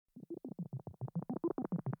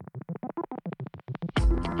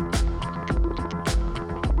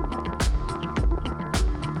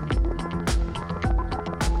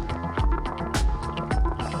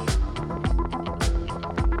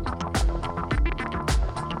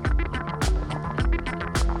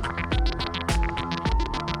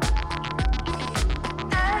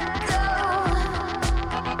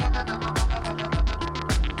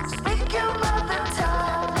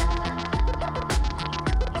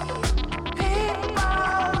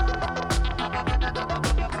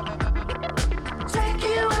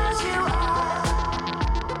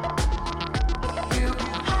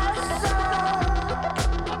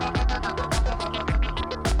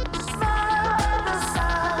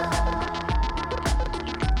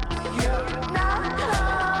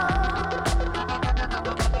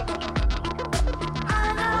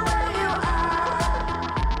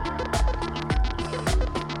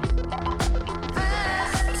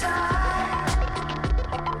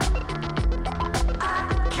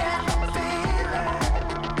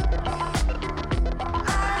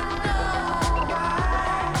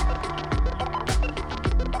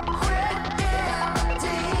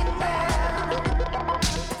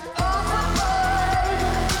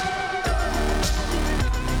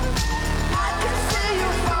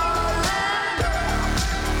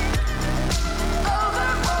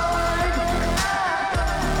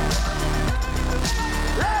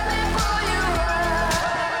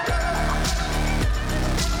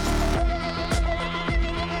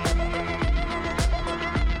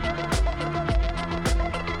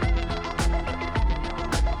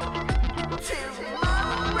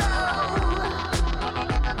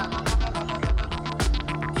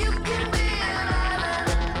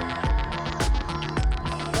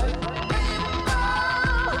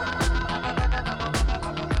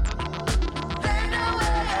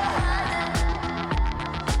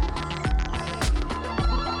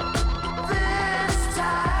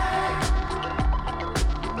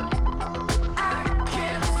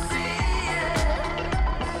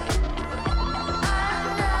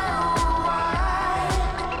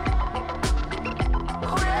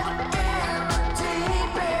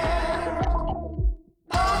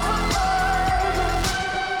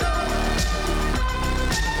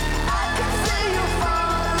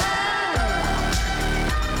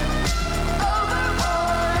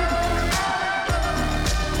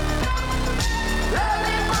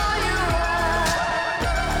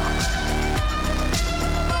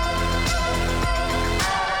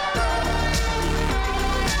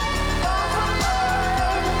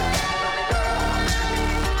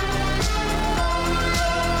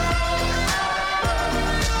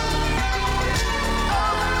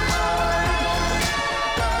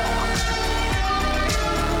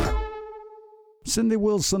Cindy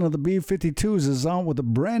Wilson of the B-52s is out with a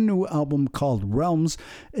brand new album called Realms.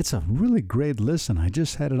 It's a really great listen. I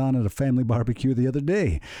just had it on at a family barbecue the other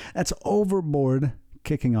day. That's Overboard,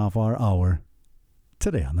 kicking off our hour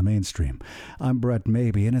today on the Mainstream. I'm Brett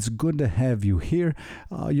Maybee, and it's good to have you here.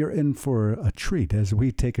 You're in for a treat as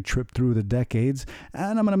we take a trip through the decades,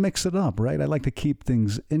 and I'm going to mix it up, right? I like to keep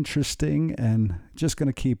things interesting and just going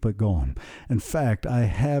to keep it going. In fact, I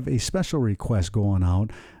have a special request going out.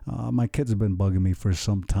 My kids have been bugging me for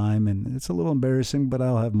some time, and it's a little embarrassing, but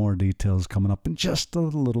I'll have more details coming up in just a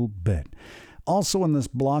little bit. Also in this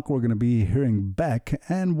block, we're going to be hearing Beck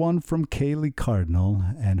and one from Cardinal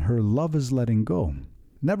and Her Love Is Letting Go.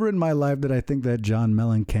 Never in my life did I think that John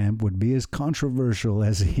Mellencamp would be as controversial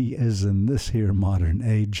as he is in this here modern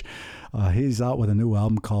age. He's out with a new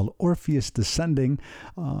album called Orpheus Descending,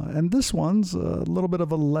 and this one's a little bit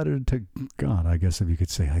of a letter to God, I guess, if you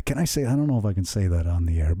could say. Can I say? I don't know if I can say that on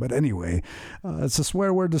the air, but anyway, it's a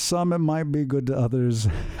swear word to some, it might be good to others.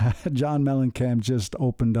 John Mellencamp just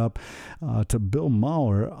opened up to Bill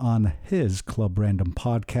Maher on his Club Random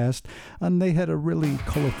podcast, and they had a really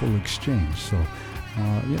colorful exchange, so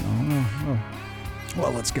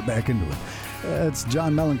well, let's get back into it. It's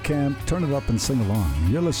John Mellencamp. Turn it up and sing along.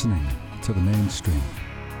 You're listening to the Mainstream.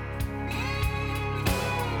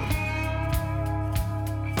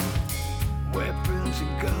 Weapons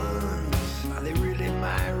and guns, are they really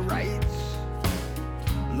my rights?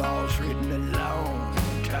 Laws written a long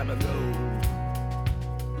time ago.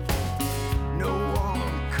 No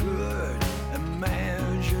one could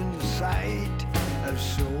imagine the sight of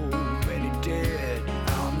so many dead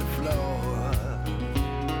on the floor.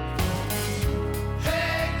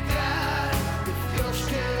 Hey God, if you're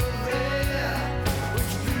still there, would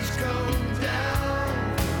you please come down?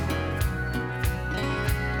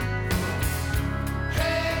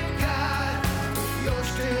 Hey God, if you're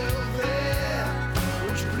still there,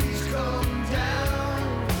 would you please come down?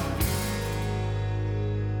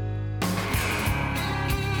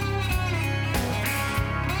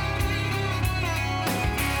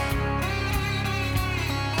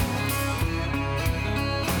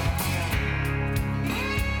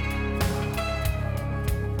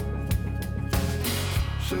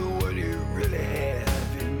 So what do you really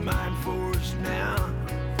have in mind for us now?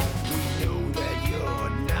 We know that you're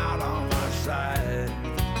not on our side.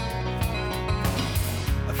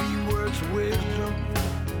 A few words of wisdom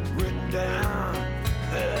written down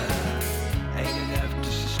ain't enough to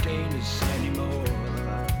sustain us anymore.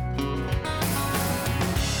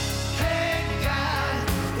 Hey God,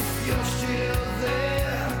 if you're still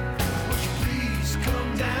there, would you please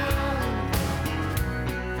come down?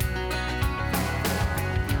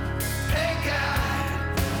 Hey God,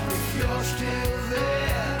 if you're still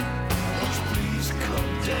there, would you please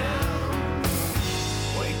come down?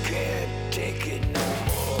 We can't take it no more.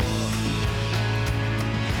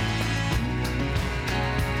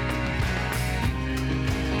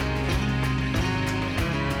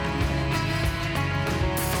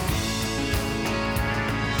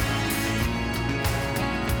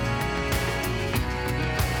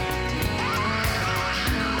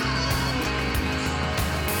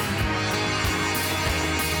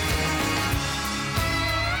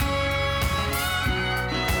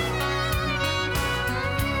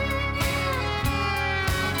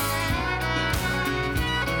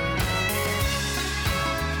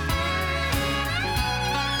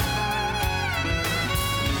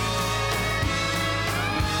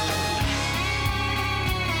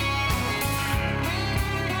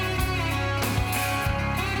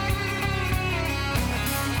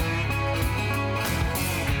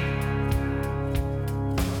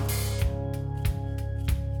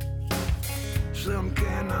 Some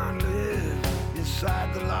cannot live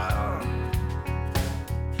inside the law.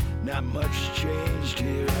 Not much changed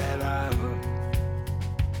here at Iowa.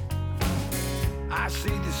 I see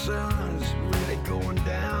the sun's really going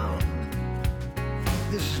down.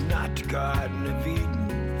 This is not the Garden of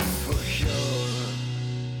Eden for sure.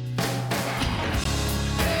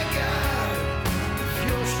 Hey God, if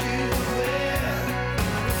you're still there,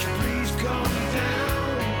 would you please come down?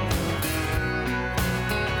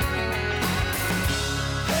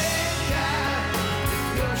 Hey God, if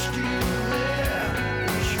you're still there,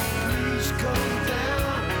 would you please come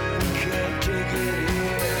down? We can't take it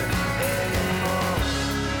here anymore.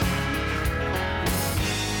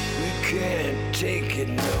 We can't take it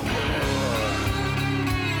no more.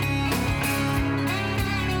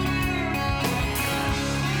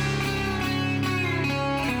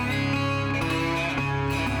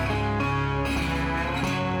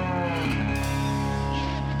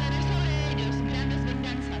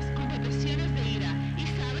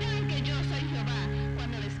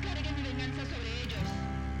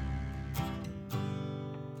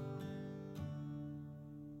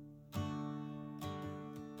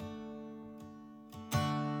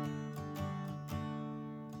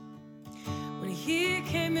 he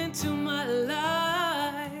came into my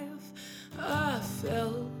life, I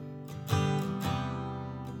felt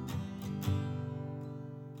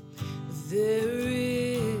there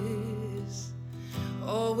is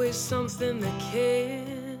always something that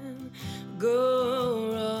can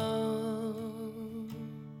go wrong.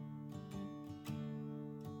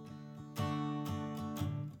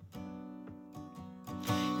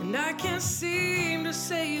 And I can't seem to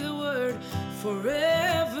say the word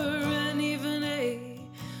forever, and even a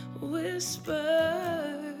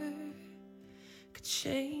whisper could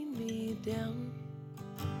chain me down.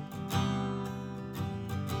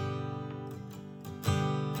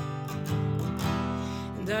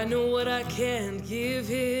 And I know what I can't give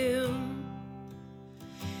him,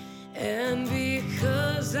 and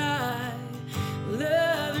because I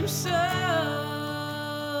love him so,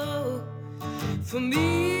 for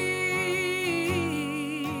me,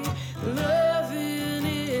 loving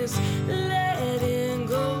is letting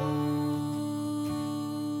go.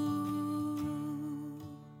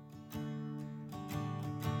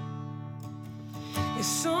 It's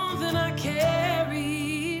something I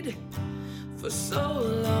carried for so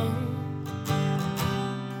long,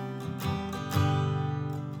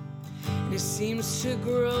 and it seems to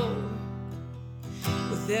grow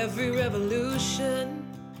with every revolution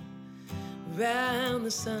round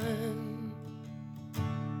the sun.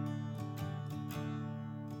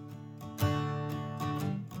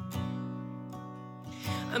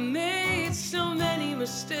 I made so many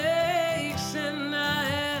mistakes, and I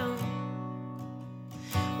am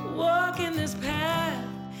walking this path,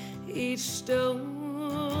 each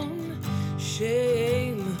stone,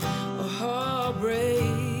 shame, a heartbreak.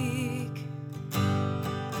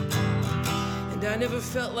 And I never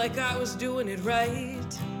felt like I was doing it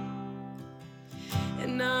right.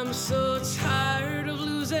 And I'm so tired of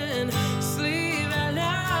losing sleep at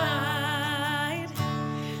night.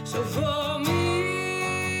 So for me,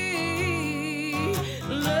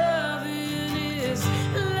 loving is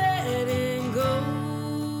letting go.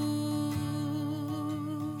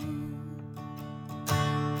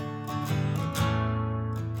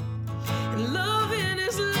 And loving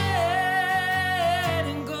is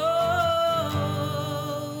letting go.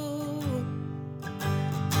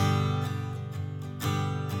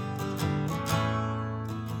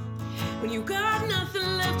 When you got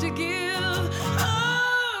nothing left to give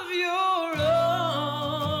of your own,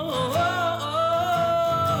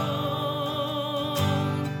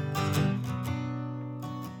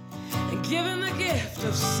 and giving the gift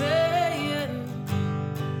of saying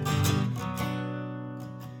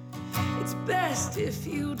it's best if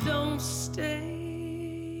you don't stay.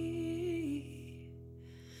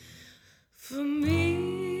 For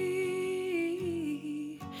me,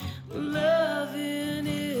 loving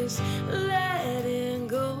is letting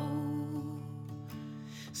go.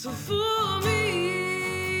 So for me,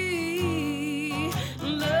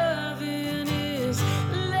 loving is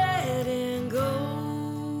letting go.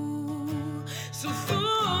 So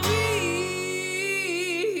for me,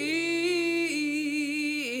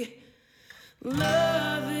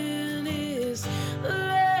 loving is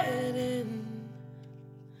letting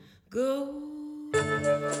go.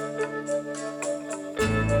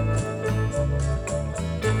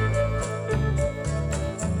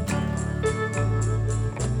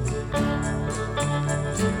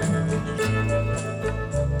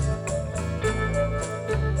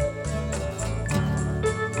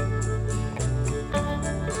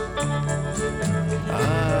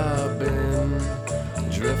 I've been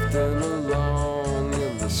drifting along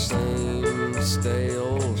in the same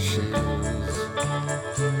stale shoes,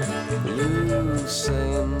 loose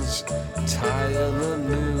ends tying a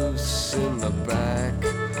noose in the back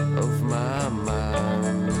of my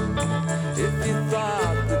mind. If you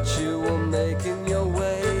thought that you were making your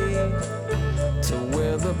way to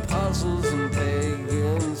where the puzzles and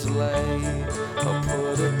pagans lay, or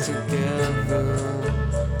put it together,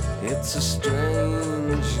 it's a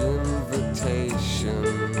strange invitation.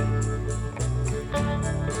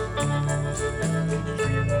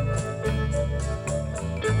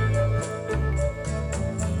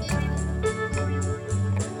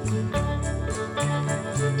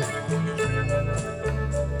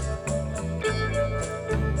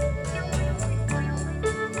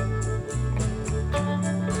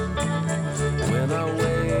 When I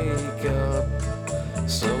wake up,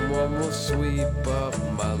 someone will sweep up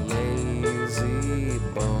my lazy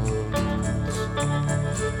bones,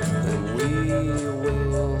 and we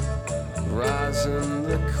will rise in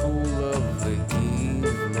the cool of the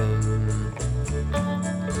evening.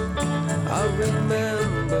 I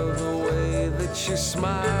remember the way that you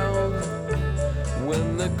smiled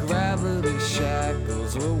when the gravity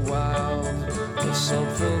shackles were wild, or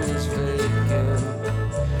something is vacant,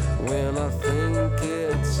 when I think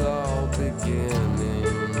it's all beginning.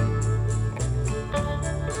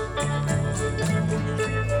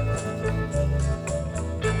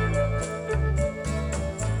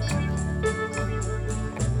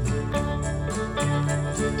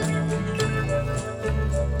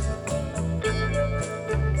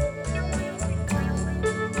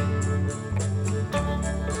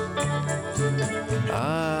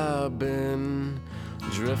 I've been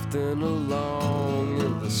drifting along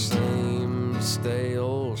in the same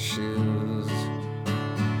stale shoes,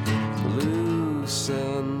 loose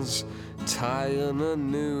ends tying a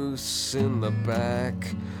noose in the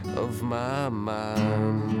back of my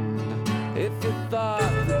mind. If you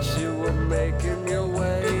thought that you were making your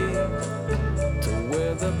way to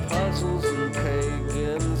where the puzzles and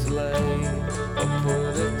pagans lay, or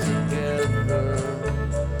put it together,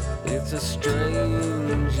 it's a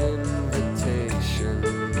strange invitation.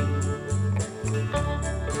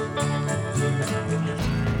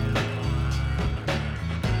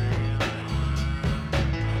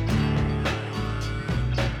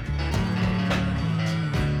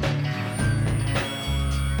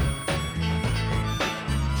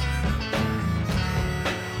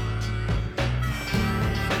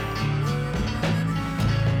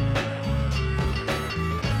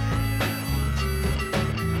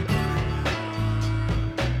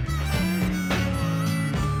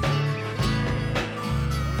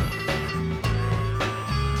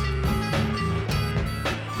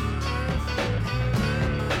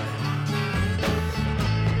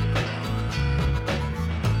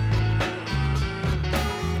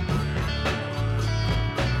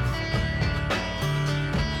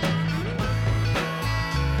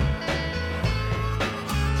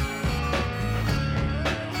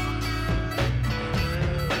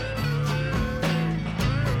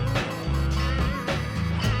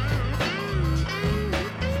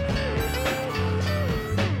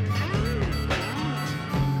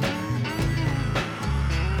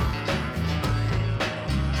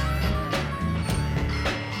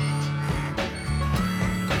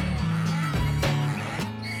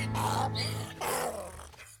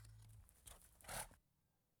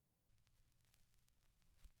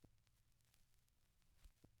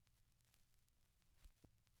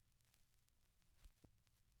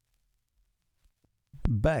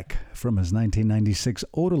 Beck from his 1996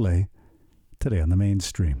 Odelay, today on the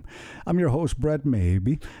mainstream. I'm your host, Brett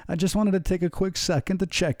Maybee. I just wanted to take a quick second to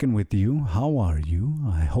check in with you. How are you?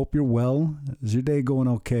 I hope you're well. Is your day going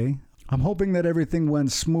okay? I'm hoping that everything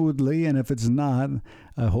went smoothly, and if it's not,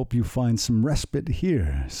 I hope you find some respite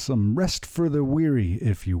here, some rest for the weary,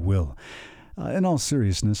 if you will. In all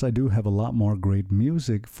seriousness, I do have a lot more great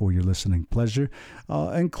music for your listening pleasure,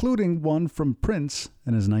 including one from Prince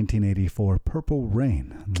and his 1984 Purple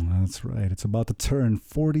Rain. That's right, it's about to turn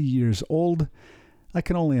 40 years old. I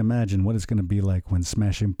can only imagine what it's going to be like when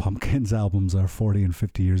Smashing Pumpkins albums are 40 and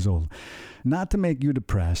 50 years old. Not to make you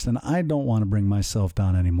depressed, and I don't want to bring myself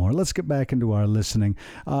down anymore. Let's get back into our listening.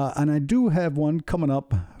 And I do have one coming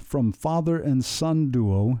up from father and son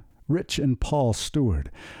duo, Rich and Paul Stewart.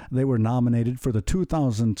 They were nominated for the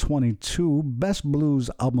 2022 Best Blues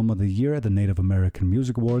Album of the Year at the Native American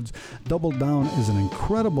Music Awards. Double Down is an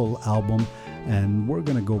incredible album, and we're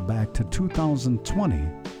going to go back to 2020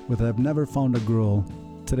 with I've Never Found a Girl,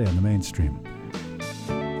 today on the mainstream.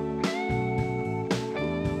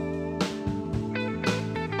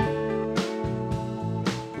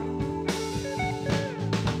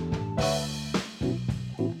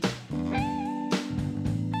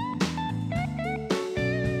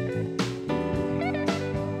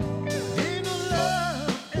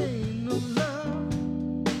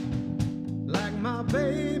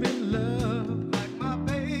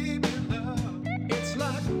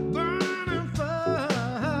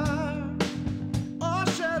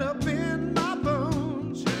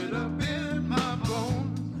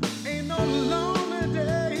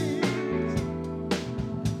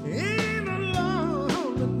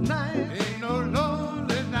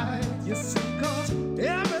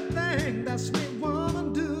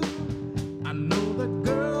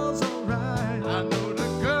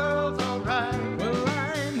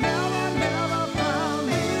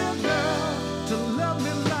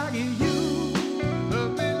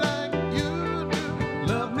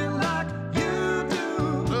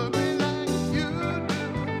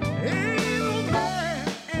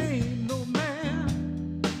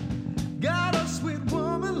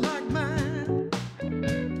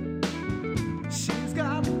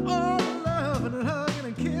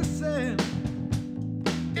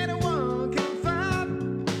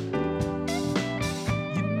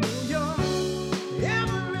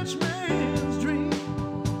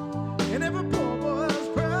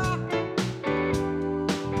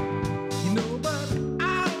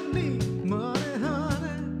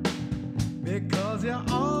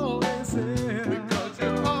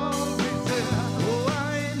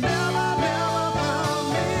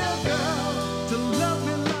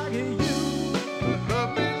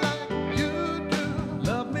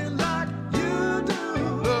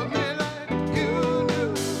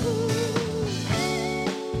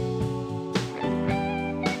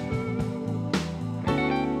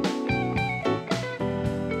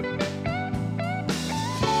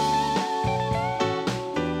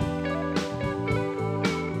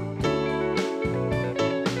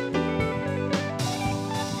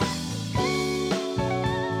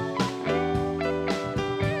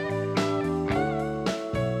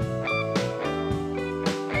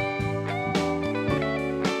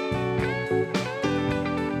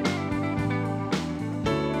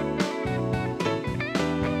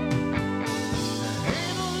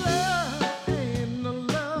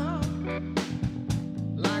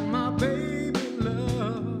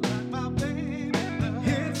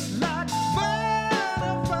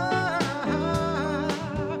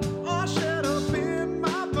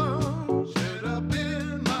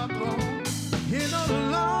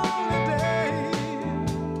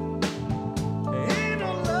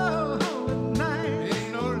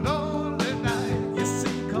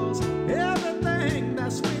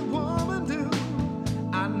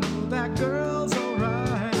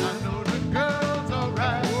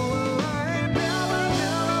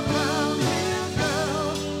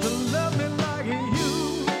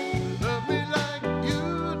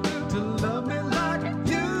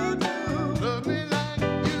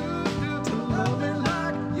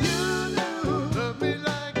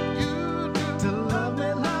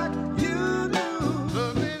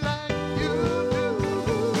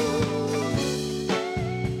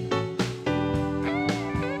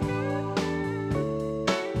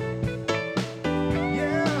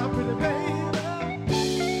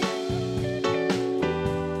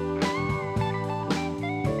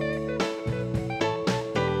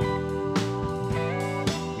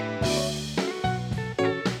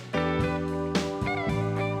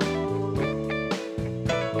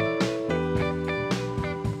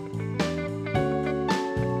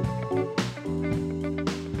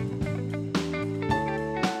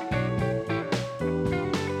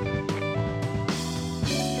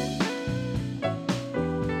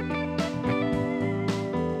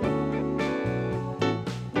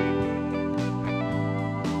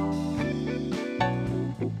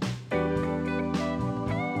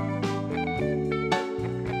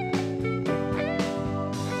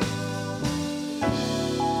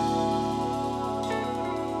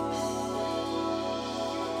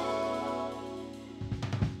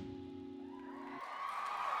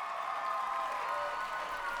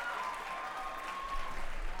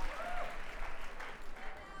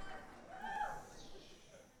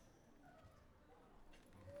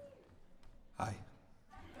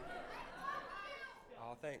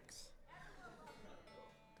 thanks.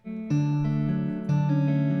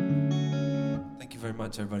 Thank you very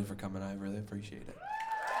much, everybody, for coming. I really appreciate it.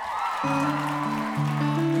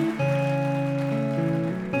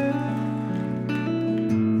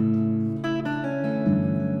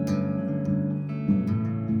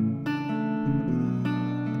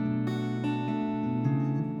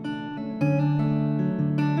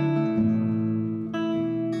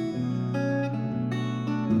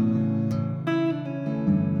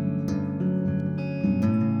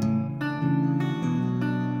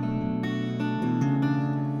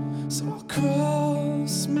 So I'll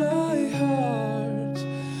cross my heart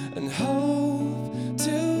and hope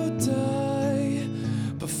to die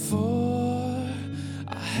before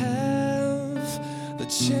I have the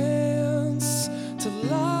chance to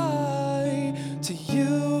lie to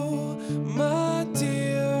you, my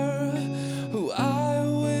dear, who I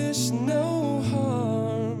wish no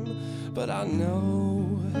harm, but I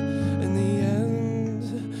know in the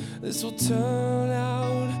end this will turn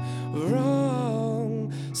out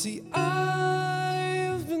wrong. See,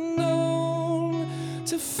 I've been known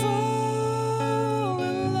to fall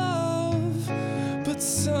in love, but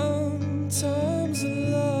sometimes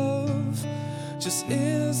love just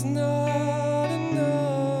is not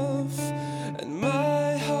enough, and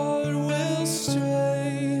my heart will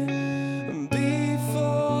stray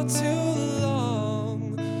before too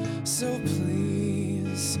long. So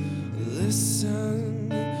please listen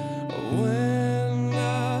when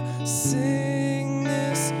I sing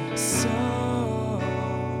this song.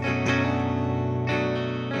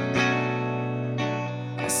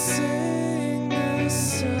 I sing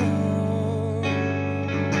this song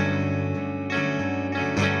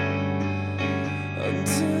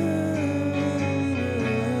until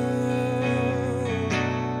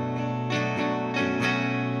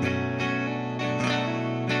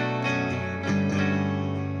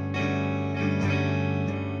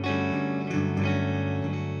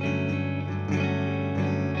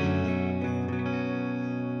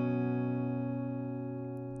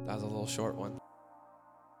That was a little short one.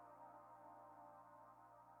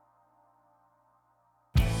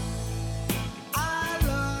 I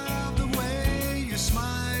love the way you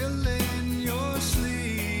smile in your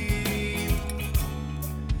sleep.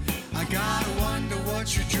 I gotta wonder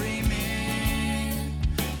what you're dreaming.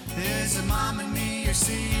 Is it mom and me you're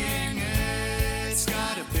seeing? It's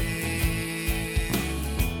gotta be.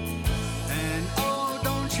 And oh,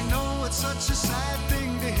 don't you know it's such a sad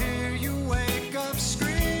thing to hear you wake up screaming?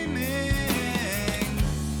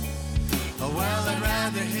 Oh well, I'd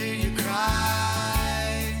rather hear you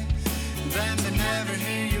cry than to never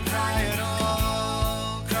hear you cry at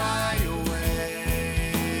all. Cry away.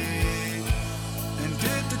 And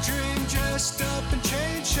did the dream just up and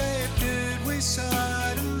change shape? Did we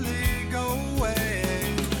suddenly go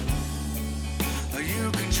away? Or you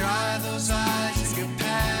can try those eyes and get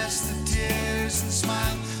past the tears and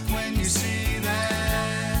smile when you see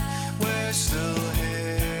that we're still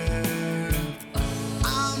here.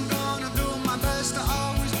 I'm gonna do my best to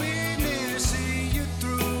always be near, see you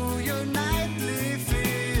through your nightly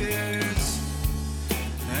fears,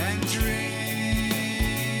 and dream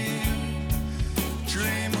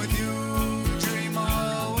with you, dream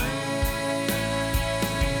away.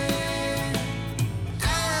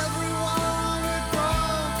 Everyone with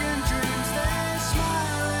broken dreams, they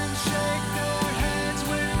smile and shake their heads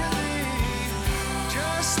wearily.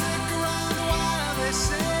 Just stick around while they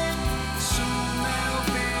sing, soon there'll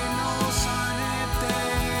be no sunny days.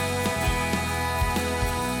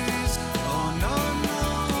 Oh no, no,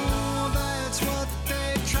 that's what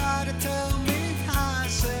they try to tell me. I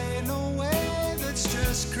say no way, that's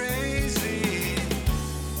just crazy.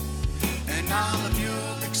 And all of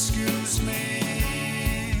you'll excuse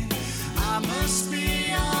me, I must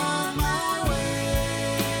be on my way.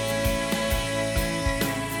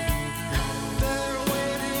 They're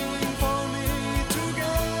waiting for me to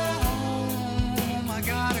get home. I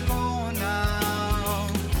gotta go now.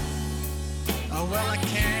 Oh well, I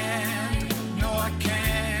can't, no I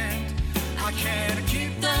can't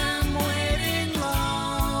keep them waiting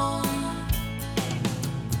long.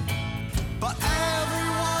 But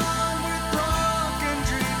everyone with broken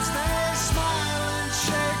dreams, they smile and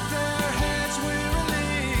shake their heads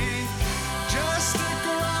wearily. Just stick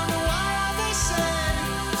around a while, they say,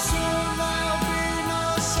 soon there'll be no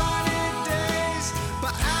sunny days.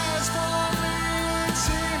 But as for me, it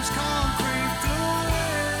seems concrete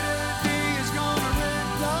fluidity is gonna rip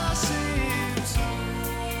the seams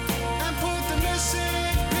and put the missing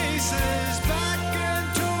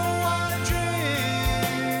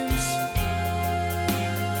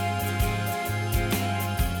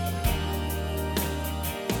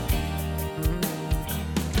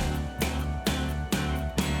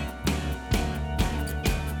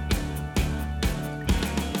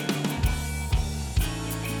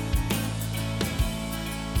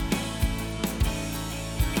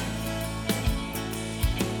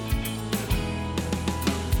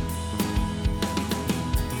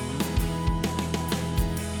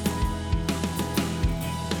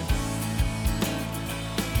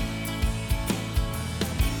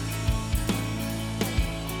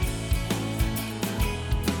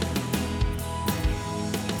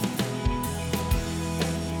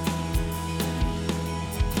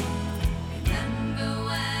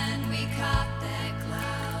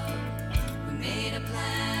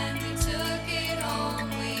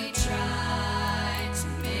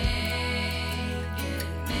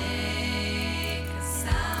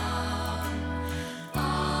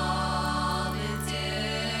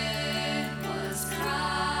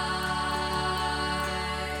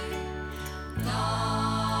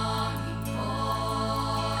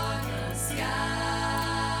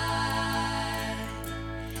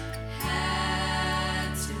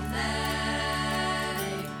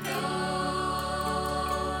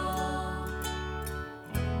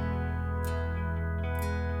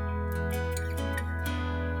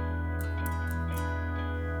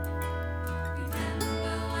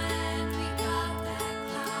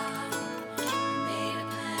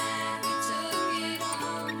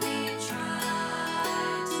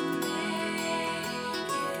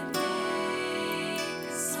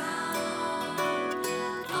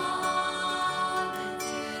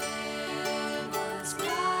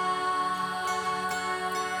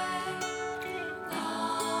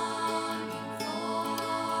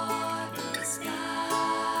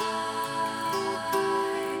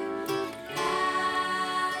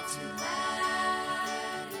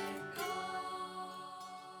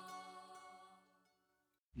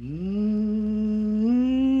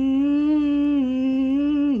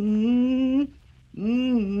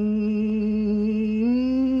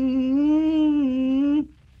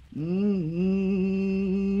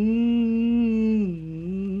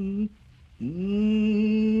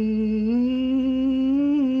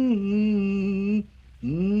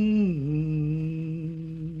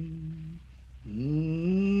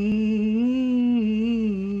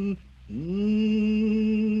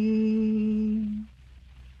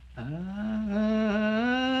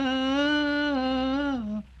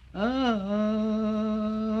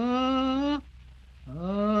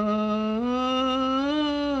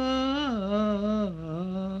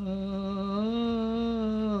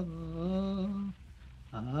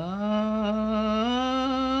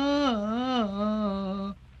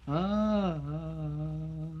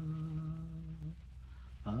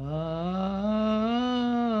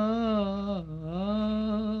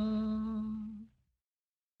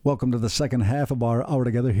Welcome to the second half of our hour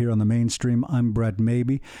together here on the Mainstream. I'm Brett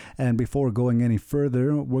Maybee, and before going any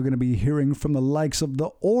further, we're going to be hearing from the likes of The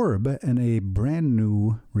Orb and a brand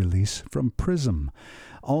new release from Prism.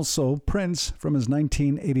 Also, Prince from his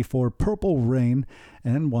 1984 Purple Rain,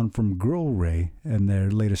 and one from Girl Ray and their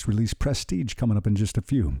latest release, Prestige, coming up in just a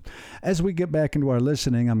few. As we get back into our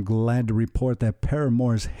listening, I'm glad to report that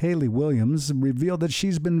Paramore's Hayley Williams revealed that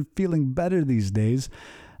she's been feeling better these days.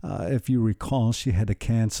 If you recall, she had to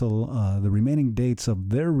cancel the remaining dates of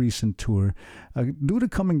their recent tour due to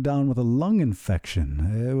coming down with a lung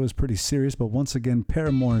infection. It was pretty serious, but once again,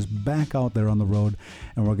 Paramore is back out there on the road,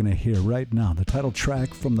 and we're going to hear right now the title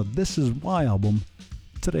track from the This Is Why album,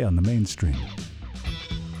 today on the Mainstream.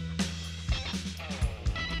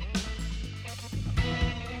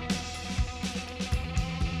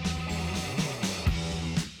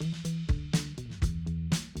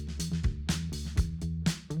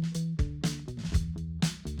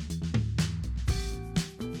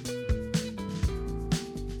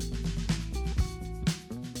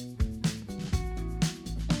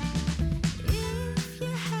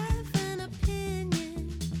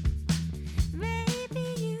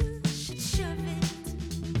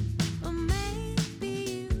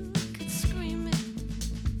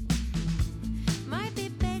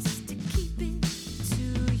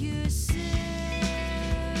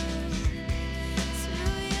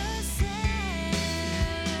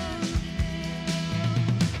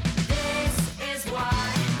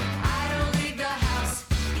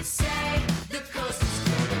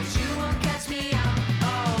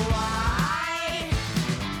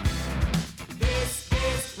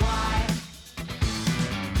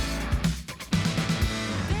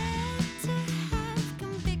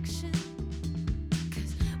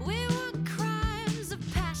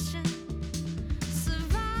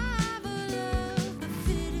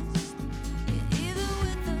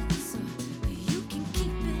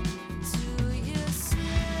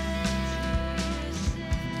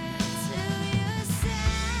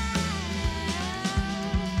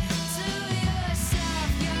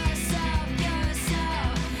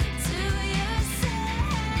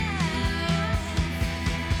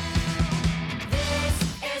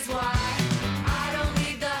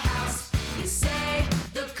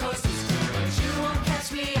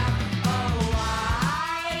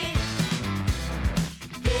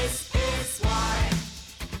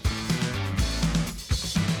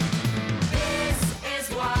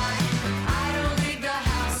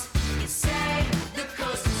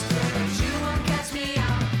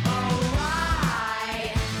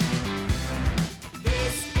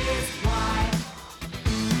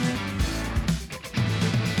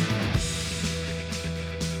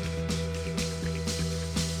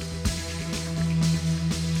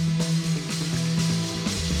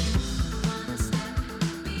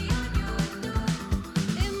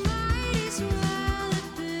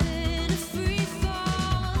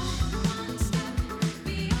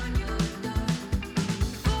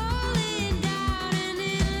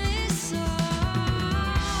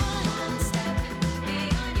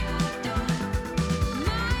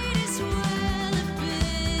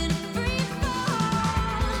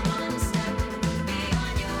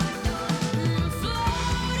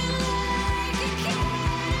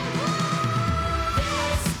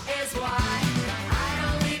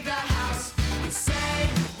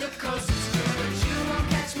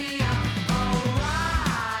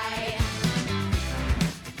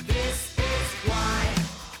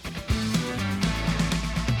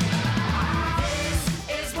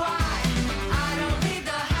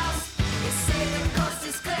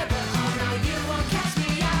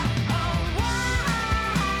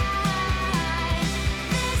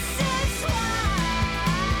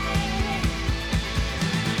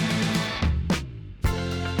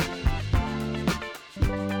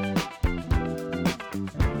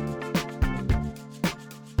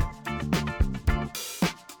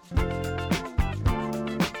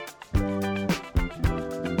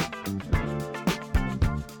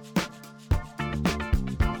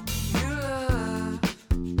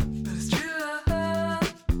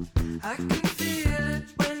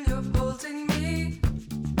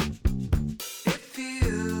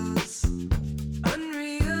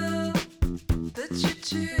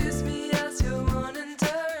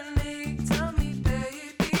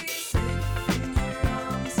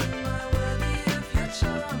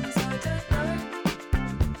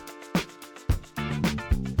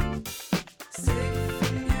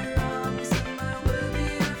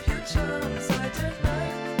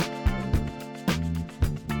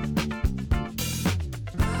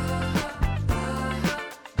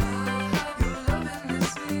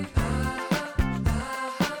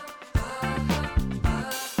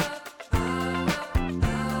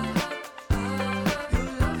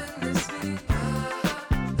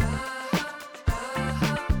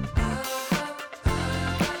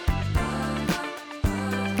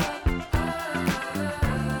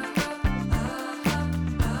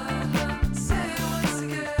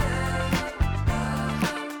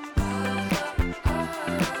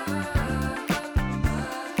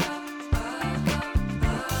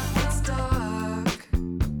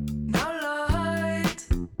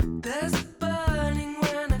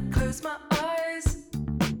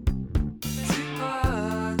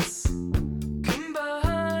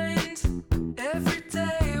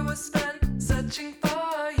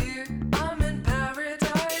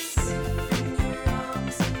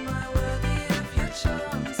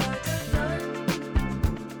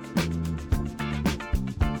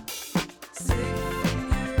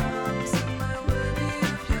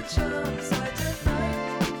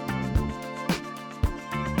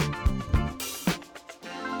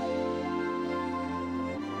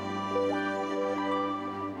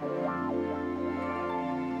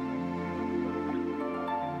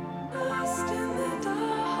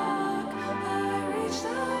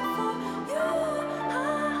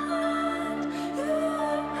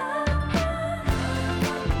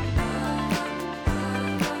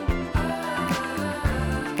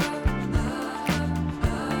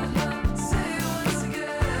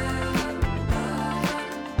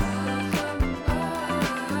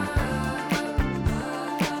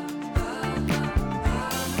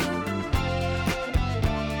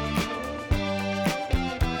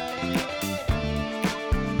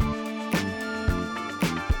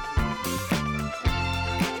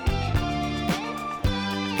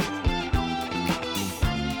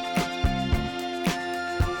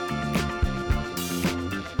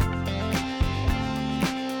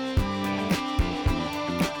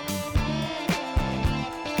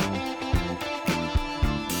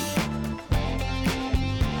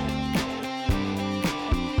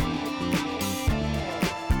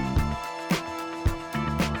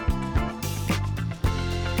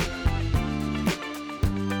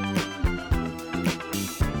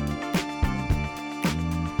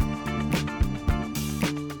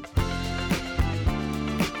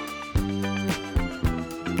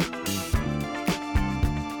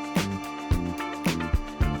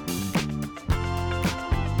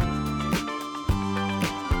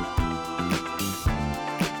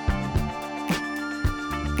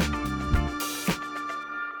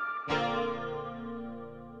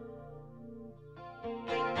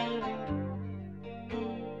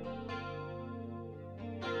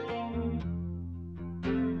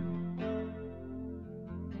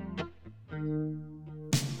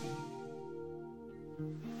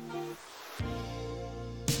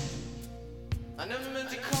 meant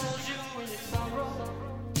to call you in your sorrow.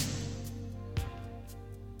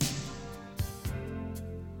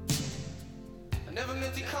 I never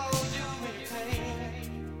meant to call you in your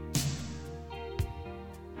pain.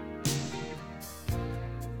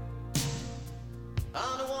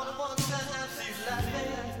 I'm the one who wants to have you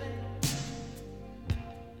laughing.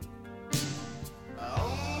 I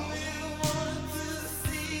only want to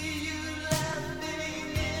see you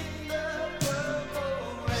laughing in the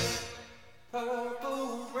purple rain.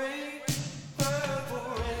 Purple rain, purple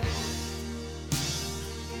rain.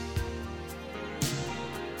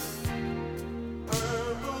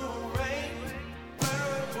 Purple rain,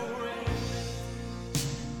 purple rain.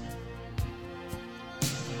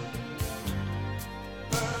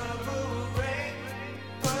 Purple rain,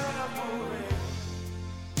 purple rain.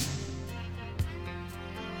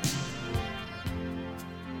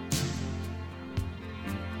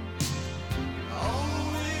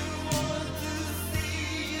 Only want to see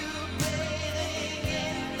you bathing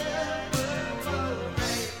in the purple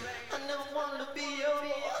rain. I never wanted to be your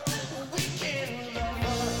weekend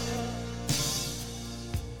lover.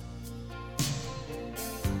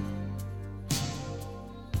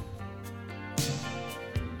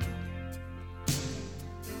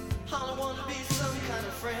 All I want to be some kind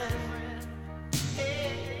of friend.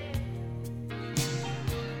 Hey.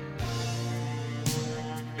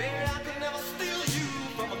 Baby, I could never steal you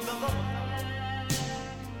from another.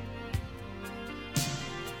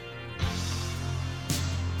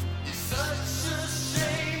 It's such a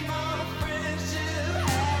shame our friendship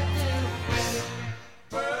had to end.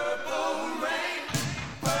 Purple rain,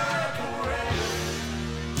 purple rain.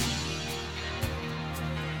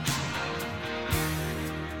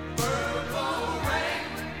 Purple rain,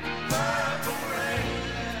 purple rain.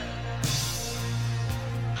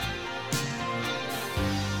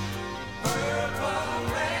 Purple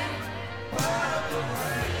rain, purple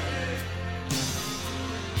rain.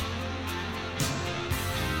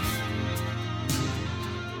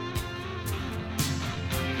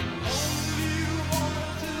 Only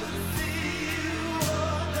want to see you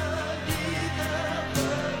underneath the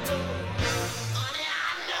purple rain. Honey,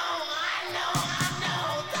 I know,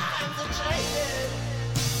 times are changing.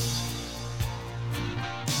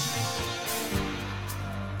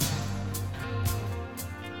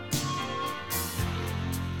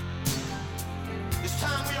 It's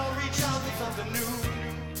time we all reach out for something new.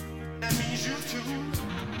 That means you too.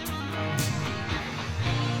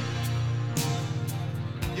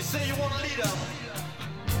 You say you want a leader,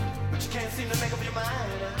 but you can't seem to make up your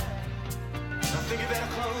mind. I think you better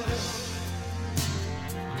close it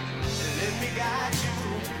and let me guide you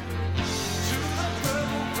to the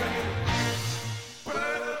purple rain.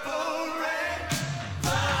 Purple rain,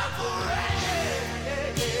 purple rain.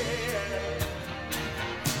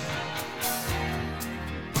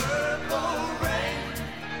 Purple rain,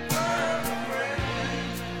 purple rain.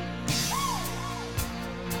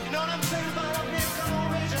 You know what I'm saying about up here? Come on,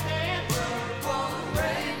 raise your hand. Purple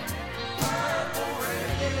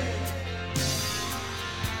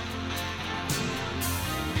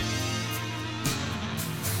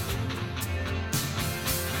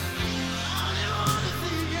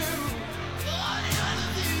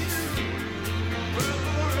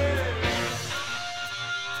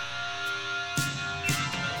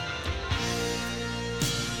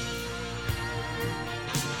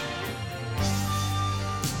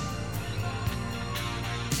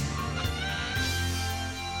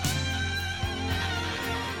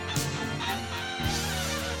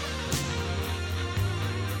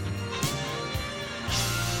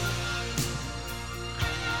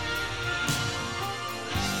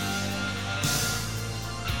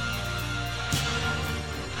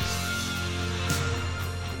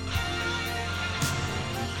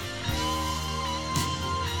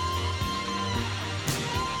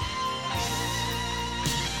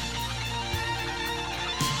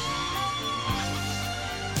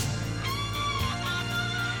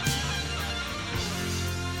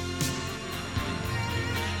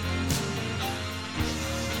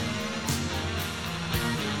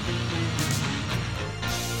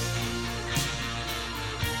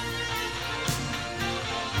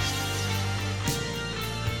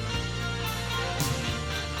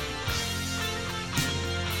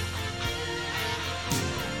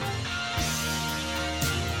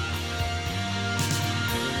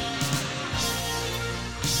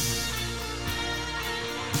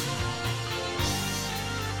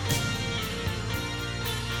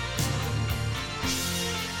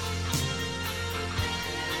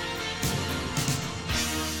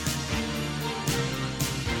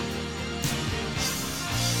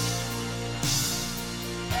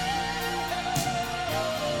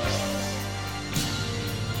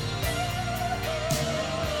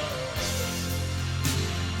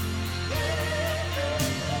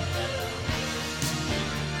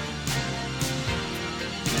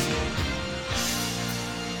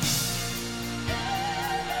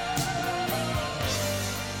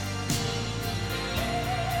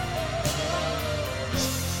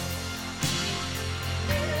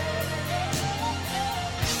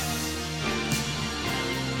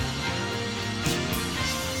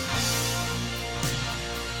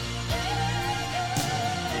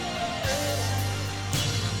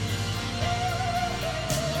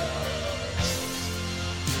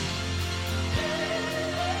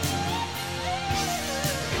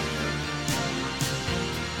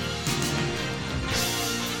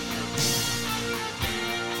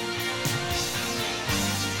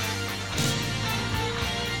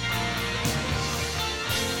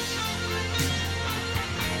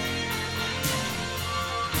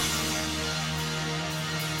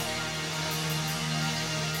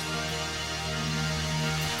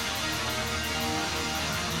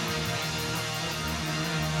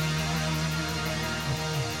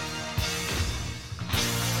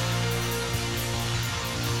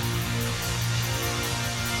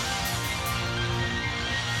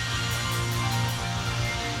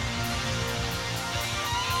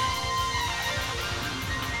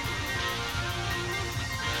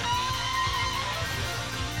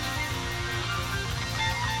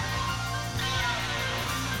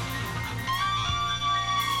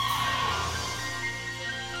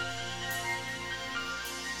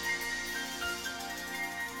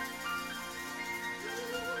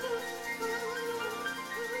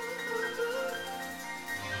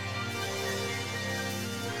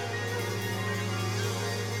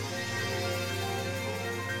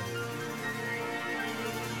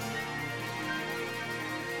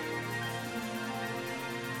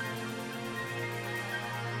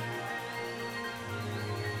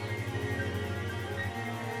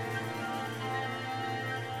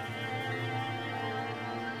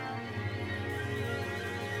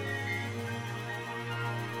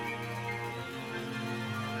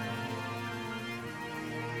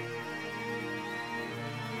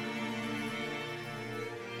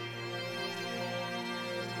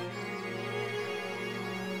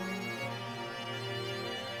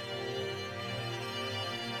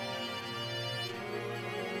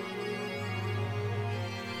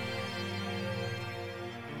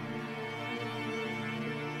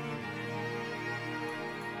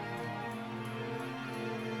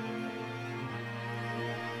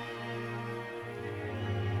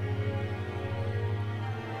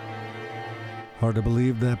Hard to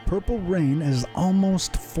believe that Purple Rain is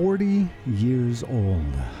almost 40 years old.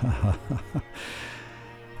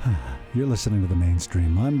 You're listening to The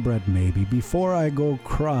Mainstream. I'm Brett Maybee. Before I go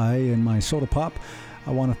cry in my soda pop,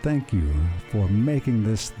 I want to thank you for making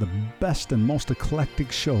this the best and most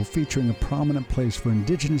eclectic show featuring a prominent place for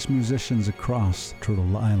indigenous musicians across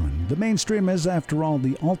Turtle Island. The Mainstream is, after all,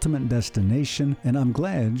 the ultimate destination, and I'm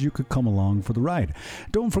glad you could come along for the ride.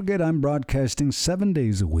 Don't forget, I'm broadcasting 7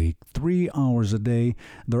 days a week, 3 hours a day.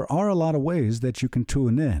 There are a lot of ways that you can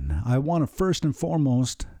tune in. I want to first and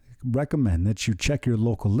foremost recommend that you check your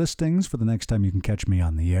local listings for the next time you can catch me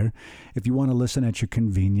on the air. If you want to listen at your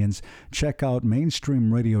convenience, check out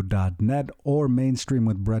mainstreamradio.net or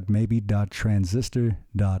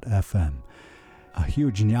mainstreamwithbrettmaybee.transistor.fm. A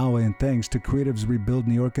huge nyawe and thanks to Creatives Rebuild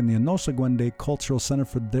New York and the Onosagwende Cultural Center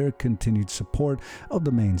for their continued support of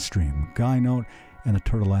The Mainstream, Guy Note, and the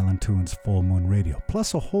Turtle Island Tunes Full Moon Radio,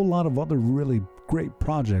 plus a whole lot of other really great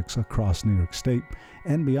projects across New York State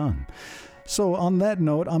and beyond. So on that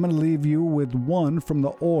note, I'm going to leave you with one from the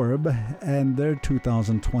Orb and their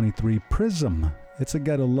 2023 Prism. It's a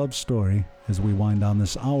ghetto love story as we wind down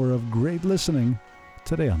this hour of great listening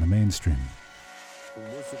today on The Mainstream. Um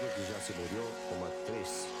músico que já se molhou como há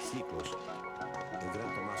 3 ciclos em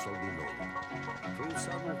Grande Tomás Albinoni. Foi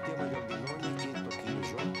usado um tema de Albinoni e Toquinho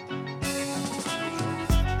João.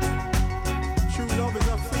 True love is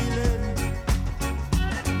a feeling.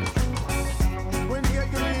 When you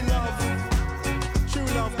get the real love, true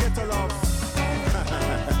love get a love.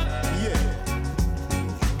 Yeah.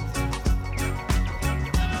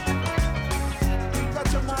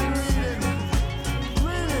 Got your mind reeling.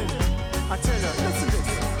 I tell her, listen to this.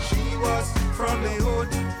 She was from the hood,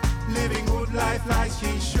 living good life like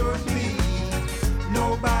she should be.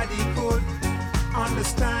 Nobody could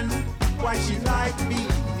understand why she liked me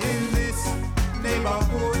in this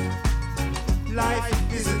neighborhood.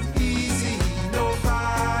 Life isn't easy.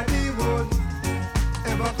 Nobody would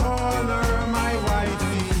ever call her my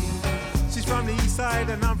wifey. She's from the east side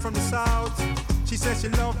and I'm from the south. She says she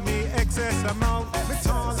loved me excess amount. Me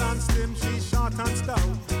tall and slim, she's short and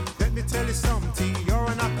stout. Let me tell you something, you're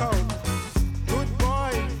a knockout. Good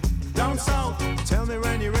boy, down south. Tell me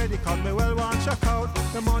when you're ready, cause me well want check out.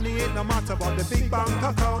 The money ain't no matter about the big bank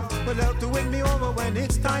account. Will help to win me over when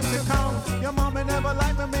it's time to count. Your mommy never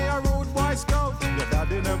liked me a rude boy scout. Your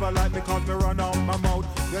daddy never liked me cause me run out my mouth.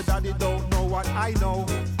 Your daddy don't know what I know.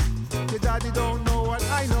 Your daddy don't know what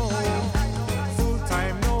I know. Full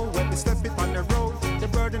time now when we step it on the road. The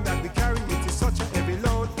burden that we carry, it is such a heavy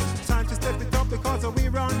load. Time to step it up because we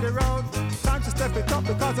run the road. Time to step it up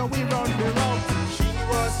because we run the road. She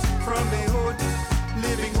was from the hood,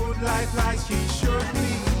 living good life like she should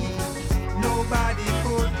be. Nobody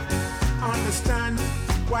could understand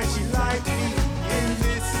why she liked me in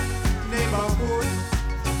this neighborhood.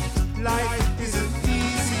 Life isn't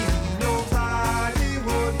easy. Nobody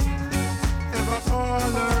would ever call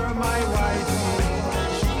her my wife.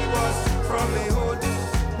 She was from the hood,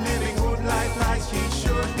 living good life like she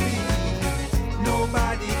should be.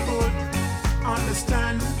 Nobody could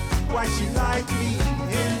understand why she liked me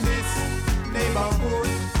in this neighborhood.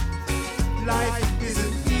 Life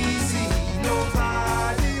isn't easy.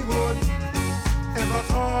 Nobody would ever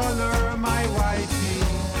call her my wifey.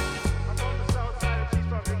 I'm from the south side, she's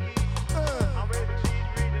from the east. I'm where the cheese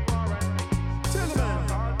reading war and peace.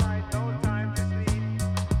 All night, no time to sleep.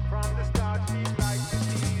 From the start, she likes to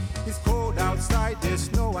tease. It's cold outside, there's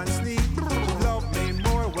snow and sleet. She loved me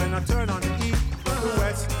more when I turn on the heat. The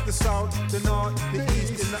west, the south, the north, the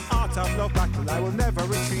east. In the art of love battle, I will never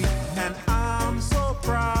retreat. And I'm so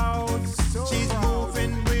proud. She's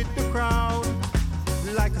moving with the crowd,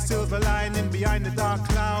 like a silver lining behind the dark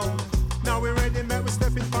cloud. Now we're ready, man, we're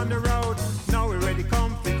stepping on the road. Now we're ready,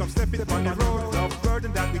 come stepping on the road. Love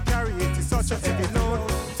burden that we carry, it is such a heavy load.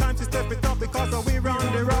 Time to step it up because we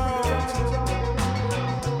run the road.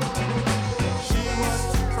 She was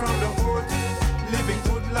from the hood, living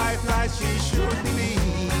good life like she should be.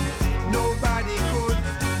 Nobody could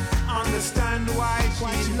understand why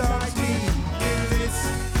she loves me in this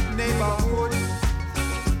neighborhood.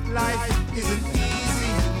 Life isn't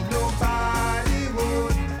easy. Nobody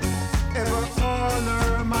would ever call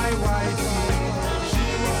her my wife. She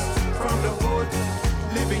was from the hood,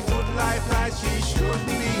 living good life like she should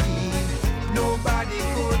be. Nobody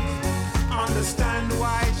could understand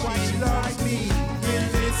why she loves me in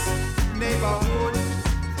this neighborhood.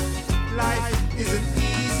 Life isn't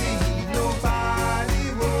easy.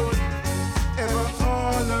 Nobody would ever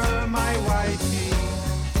call her my wifey.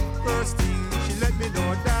 First thing, she let me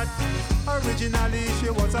know that originally she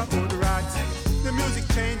was a good rat. The music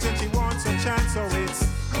changed and she wants a chance, so it's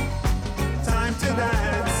time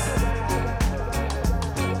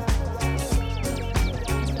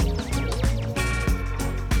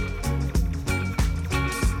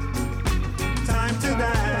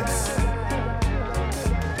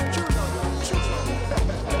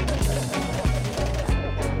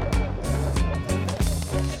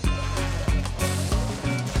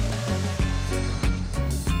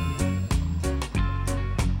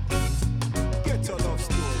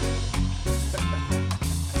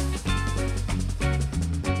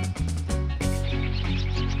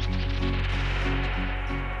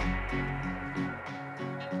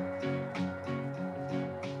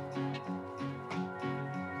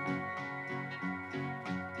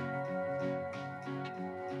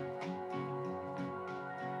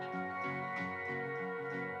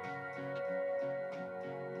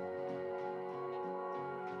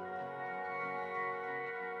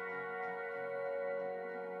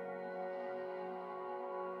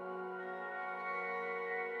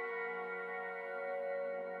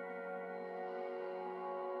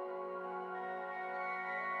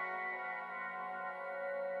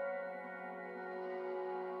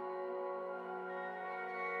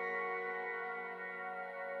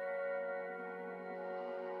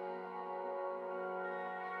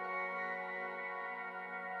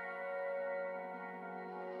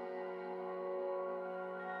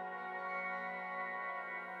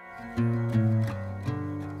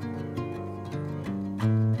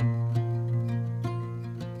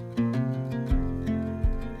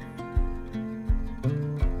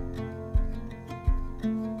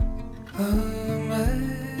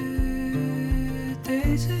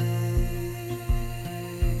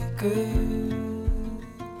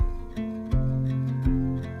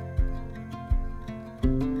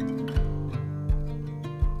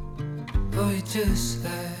Just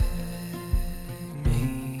like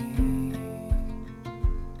me,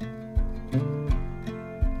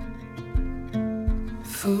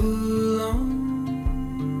 full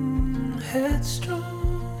on headstrong.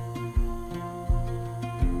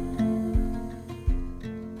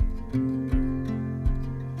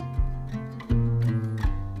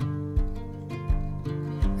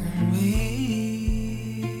 And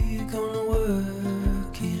we're gonna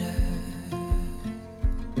work it out.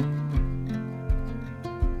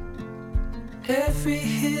 Every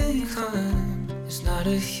hill you climb is not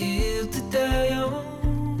a hill to die on.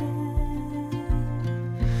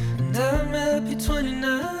 And I might be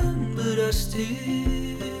 29, but I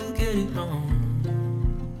still get it wrong.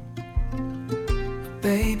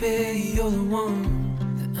 Baby, you're the one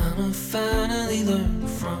that I'ma finally learn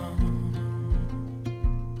from.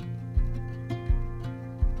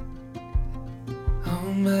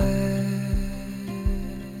 Oh my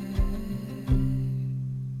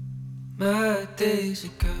days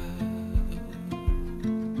ago.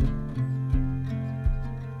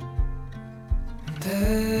 And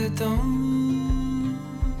I don't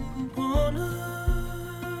wanna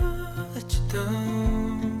let you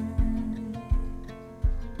down.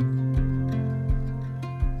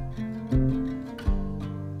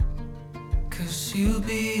 'Cause you'll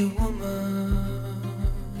be a woman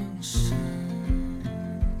soon.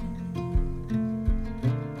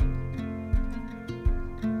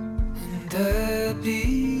 And I'll be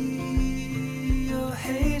your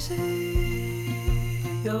hazy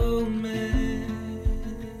old man.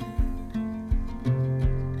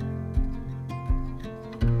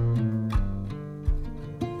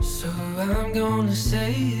 So I'm gonna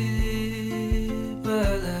say it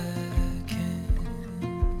while I can.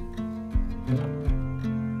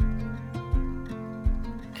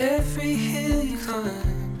 Every hill you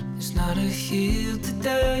climb is not a hill to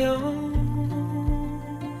die on.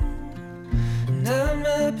 And I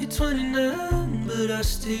might be 29, but I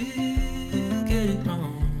still get it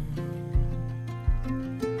wrong.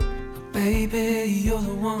 But baby, you're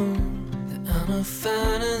the one that I'ma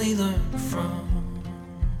finally learn from.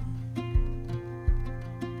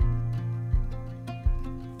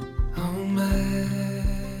 Oh my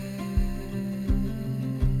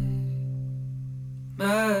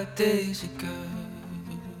days ago.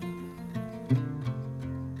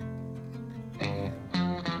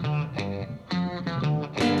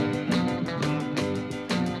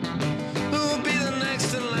 Who'll be the next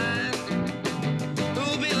in line?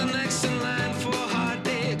 Who'll be the next in line for hard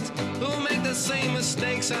dates? Who'll make the same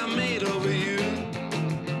mistakes I made over you?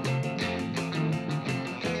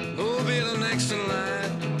 Who'll be the next in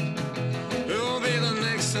line? Who'll be the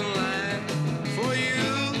next in line for you?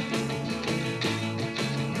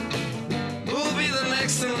 Who'll be the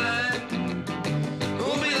next in line?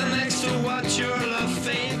 Who'll be the next to watch your love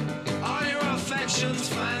fade? All your affections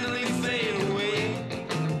finally fade away.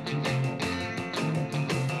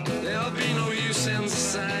 There'll be no use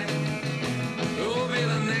inside. Who'll be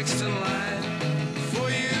the next in line for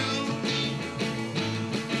you?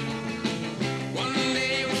 One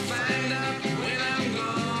day you'll find out when I'm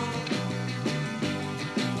gone.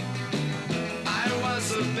 I was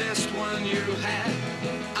the best one you had.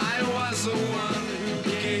 I was the one who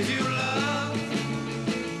gave you love.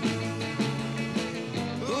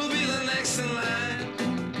 Who'll be the next in line?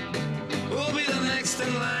 Who'll be the next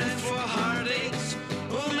in line for heartaches?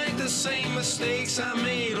 Who'll make the same mistakes I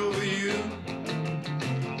made over you?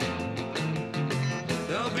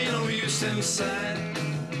 There'll be no use inside.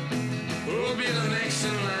 Who'll be the next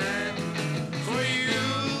in line for you?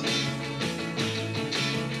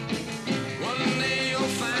 One day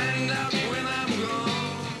you'll find out when I'm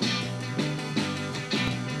gone.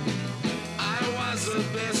 I was the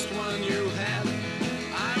best one you had.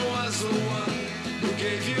 I was the one who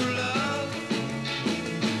gave you love.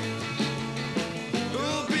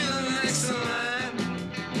 Who'll be the next in line?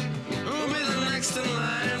 Who'll be the next in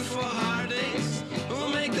line for heartaches? Who'll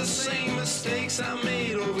make the same mistakes I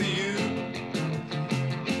made over you?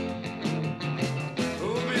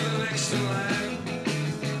 Who'll be the next in line?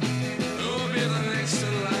 Who'll be the next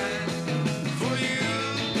in line for you?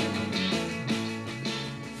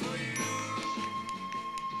 For you.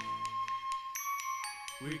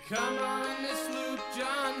 We come on this loop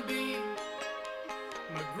John B.,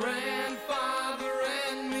 my grandfather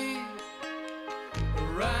and me.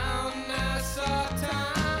 Around Nassau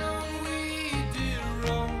town we did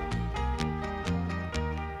roam,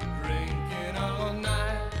 drinking all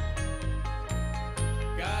night.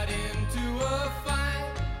 Got into a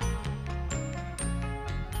fight.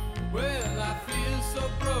 Well, I feel so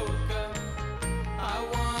broke up, I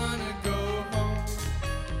wanna go home.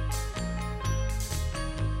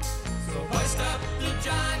 So hoist up the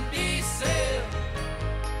John B. sail,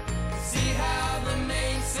 see how the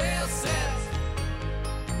mainsail sets.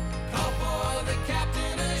 Call for the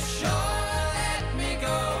captain ashore, let me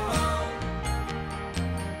go home.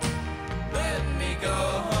 Let me go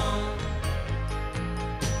home.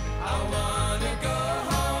 I wanna go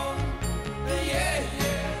home. Yeah,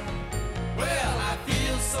 yeah. Well, I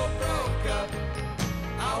feel so broke up,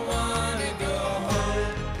 I wanna go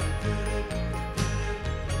home.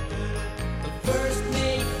 The first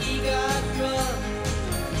mate, he got drunk,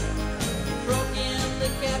 broke in the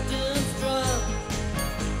captain's drum.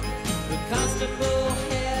 The constable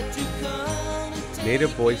had to come and take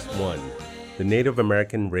Native Voice One, the Native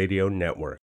American Radio Network.